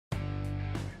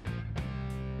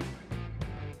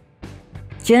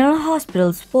General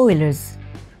Hospital spoilers.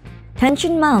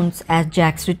 Tension mounts as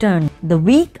Jack's return, the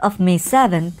week of May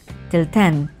 7th till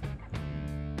 10th.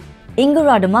 Ingo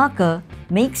Rademacher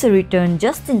makes a return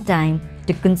just in time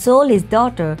to console his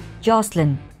daughter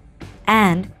Josslyn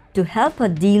and to help her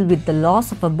deal with the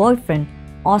loss of her boyfriend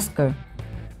Oscar.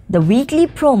 The weekly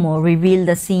promo revealed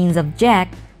the scenes of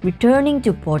Jack returning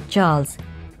to Port Charles,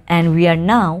 and we are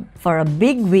now for a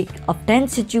big week of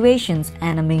tense situations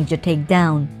and a major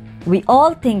takedown. We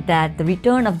all think that the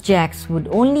return of Jax would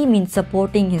only mean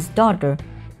supporting his daughter,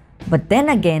 but then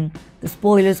again, the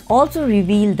spoilers also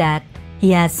reveal that he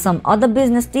has some other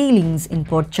business dealings in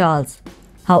Port Charles.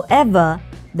 However,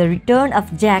 the return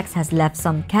of Jax has left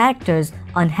some characters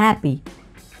unhappy.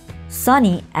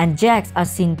 Sonny and Jax are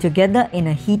seen together in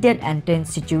a heated and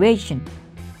tense situation.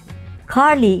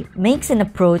 Carly makes an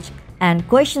approach and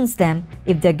questions them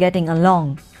if they're getting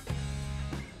along.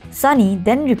 Sonny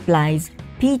then replies,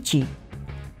 "Peachy."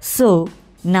 So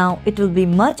now it will be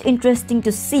much interesting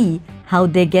to see how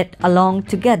they get along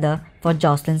together for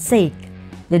Josslyn's sake.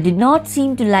 They did not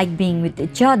seem to like being with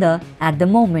each other at the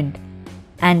moment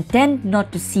and tend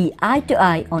not to see eye to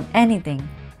eye on anything.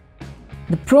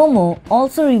 The promo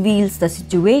also reveals the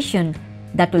situation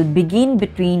that will begin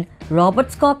between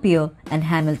Robert Scorpio and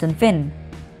Hamilton Finn.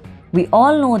 We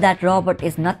all know that Robert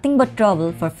is nothing but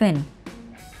trouble for Finn,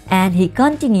 and he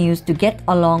continues to get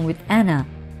along with Anna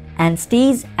and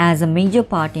stays as a major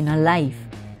part in her life.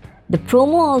 The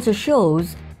promo also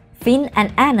shows Finn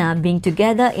and Anna being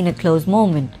together in a close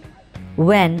moment,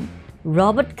 when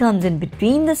Robert comes in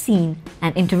between the scene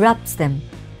and interrupts them.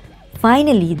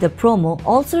 Finally, the promo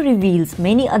also reveals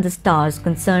many other stars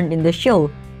concerned in the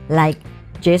show, like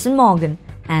Jason Morgan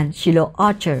and Shiloh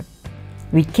Archer.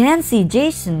 We can see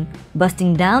Jason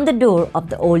busting down the door of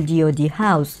the old GOD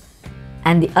house,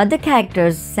 and the other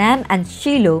characters Sam and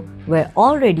Shiloh were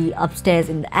already upstairs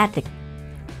in the attic.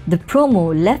 The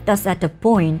promo left us at a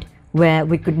point where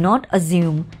we could not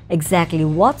assume exactly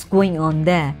what's going on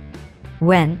there,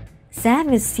 when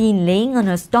Sam is seen laying on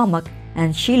her stomach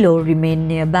and Shiloh remained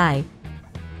nearby.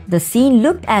 The scene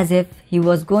looked as if he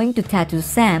was going to tattoo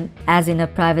Sam, as in a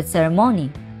private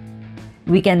ceremony.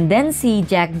 We can then see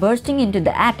Jack bursting into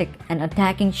the attic and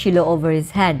attacking Shiloh over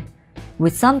his head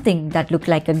with something that looked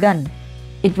like a gun.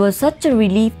 It was such a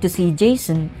relief to see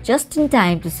Jason just in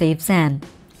time to save Sam.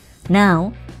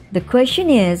 Now, the question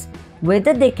is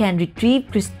whether they can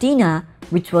retrieve Christina,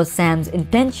 which was Sam's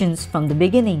intentions from the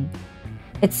beginning.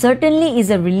 It certainly is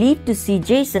a relief to see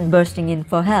Jason bursting in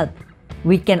for help.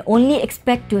 We can only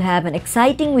expect to have an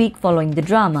exciting week following the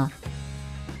drama.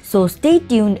 So stay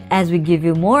tuned as we give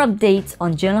you more updates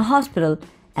on General Hospital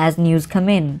as news come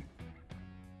in.